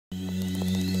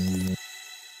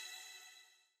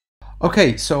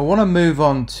Okay, so I want to move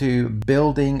on to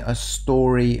building a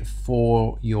story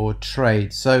for your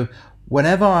trade. So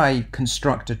whenever I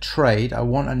construct a trade, I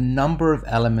want a number of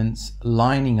elements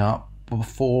lining up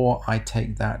before I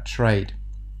take that trade.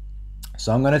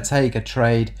 So I'm going to take a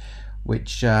trade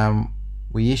which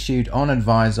we issued on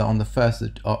Advisor on the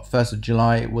 1st of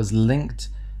July. It was linked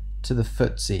to the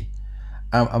FTSE.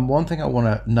 And one thing I want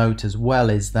to note as well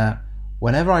is that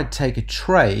whenever I take a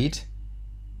trade,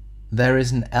 there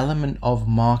is an element of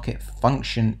market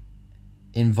function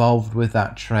involved with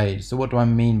that trade. So what do I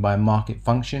mean by market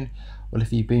function? Well,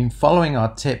 if you've been following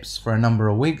our tips for a number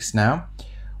of weeks now,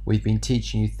 we've been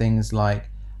teaching you things like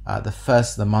the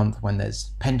first of the month when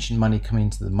there's pension money coming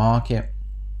into the market.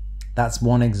 That's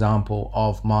one example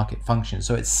of market function.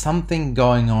 So it's something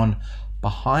going on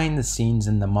behind the scenes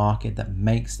in the market that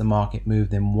makes the market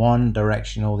move in one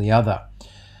direction or the other.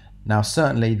 Now,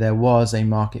 certainly there was a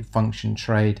market function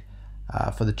trade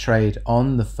for the trade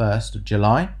on the 1st of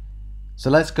July. So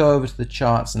let's go over to the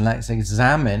charts and let's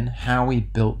examine how we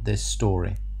built this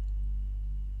story.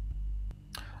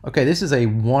 Okay, this is a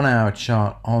 1 hour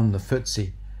chart on the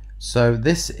FTSE. So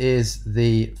this is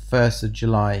the 1st of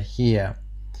July here,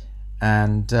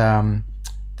 and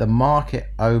the market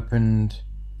opened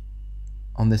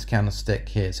on this candlestick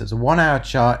here. So it's a 1 hour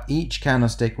chart. Each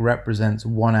candlestick represents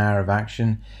 1 hour of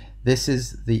action. This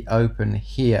is the open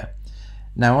here.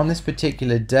 Now on this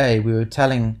particular day, we were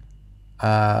telling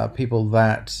people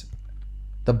that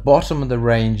the bottom of the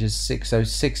range is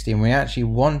 6060, and we actually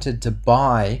wanted to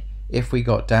buy if we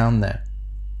got down there.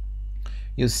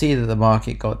 You'll see that the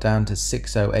market got down to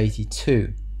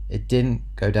 6082. It didn't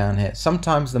go down here.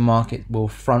 Sometimes the market will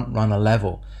front run a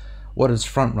level. What does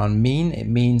front run mean? It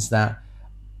means that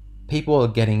people are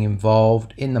getting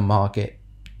involved in the market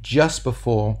just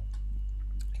before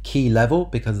a key level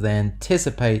because they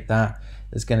anticipate that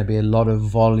there's going to be a lot of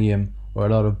volume or a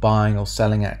lot of buying or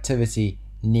selling activity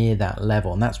near that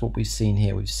level. And that's what we've seen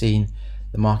here. We've seen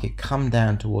the market come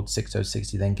down towards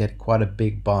 6060, then get quite a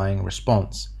big buying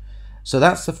response. So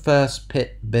that's the first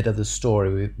bit of the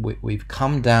story. We've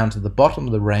come down to the bottom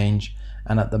of the range,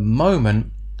 and at the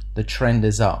moment the trend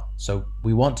is up. So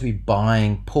we want to be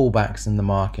buying pullbacks in the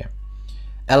market.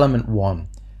 Element one.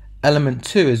 Element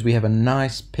two is we have a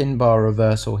nice pin bar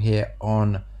reversal here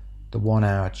on the 1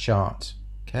 hour chart.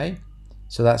 Okay,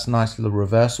 so that's a nice little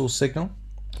reversal signal.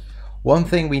 One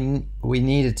thing we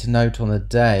needed to note on the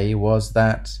day was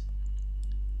that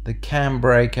the CAN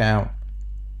breakout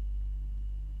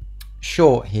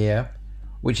short here,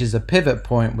 which is a pivot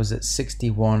point, was at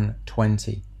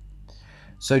 61.20.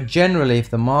 So generally, if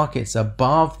the market's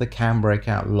above the CAN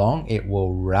breakout long, it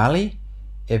will rally.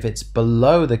 If it's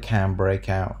below the CAN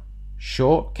breakout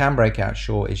short, CAN breakout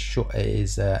short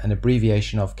is an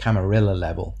abbreviation of Camarilla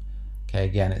level. Okay,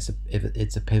 again, it's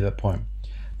a pivot point.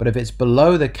 But if it's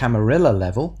below the Camarilla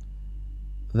level,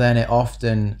 then it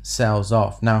often sells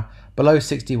off. Now, below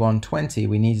 61.20,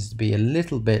 we needed to be a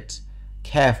little bit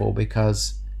careful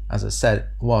because, as I said,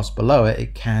 whilst below it,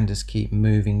 it can just keep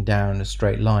moving down a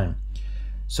straight line.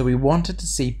 So we wanted to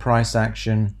see price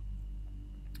action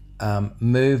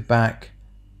move back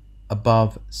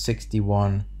above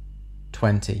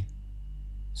 61.20.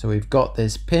 So we've got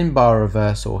this pin bar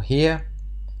reversal here.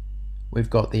 We've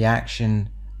got the action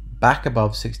back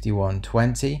above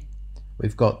 61.20.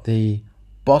 We've got the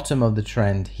bottom of the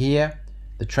trend here.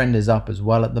 The trend is up as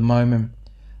well at the moment.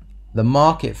 The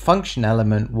market function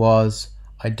element was,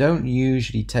 I don't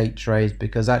usually take trades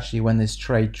because actually when this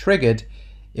trade triggered,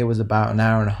 it was about an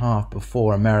hour and a half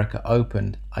before America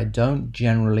opened. I don't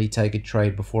generally take a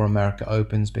trade before America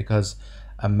opens because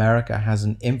America has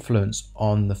an influence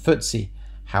on the FTSE.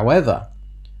 However,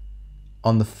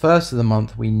 on the 1st of the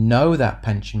month, we know that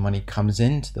pension money comes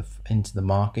into the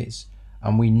markets,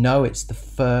 and we know it's the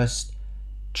first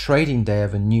trading day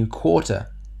of a new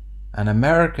quarter, and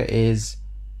America is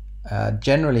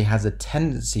generally has a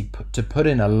tendency to put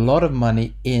in a lot of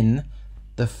money in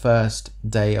the first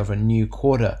day of a new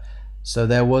quarter. So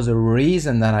there was a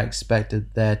reason that I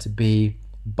expected there to be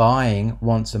buying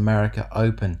once America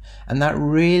opened, and that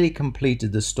really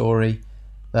completed the story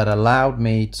that allowed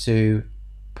me to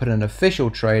put an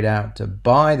official trade out to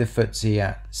buy the FTSE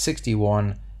at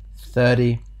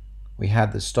 61.30. We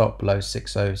had the stop below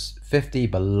 60.50,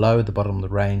 below the bottom of the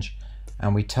range,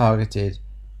 and we targeted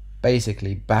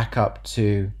basically back up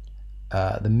to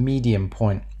the medium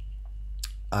point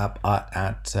up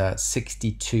at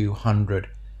 6200,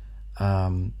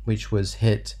 which was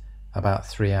hit about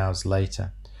 3 hours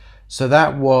later. So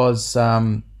that was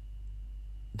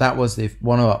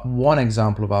one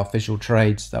example of our official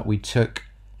trades that we took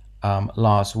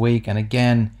last week. And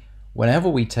again, whenever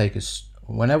we take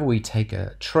whenever we take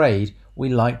a trade, we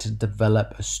like to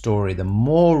develop a story. The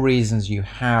more reasons you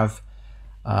have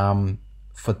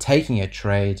for taking a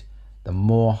trade, the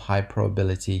more high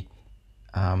probability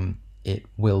it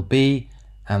will be,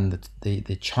 and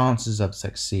the chances of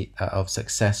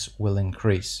success will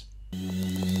increase.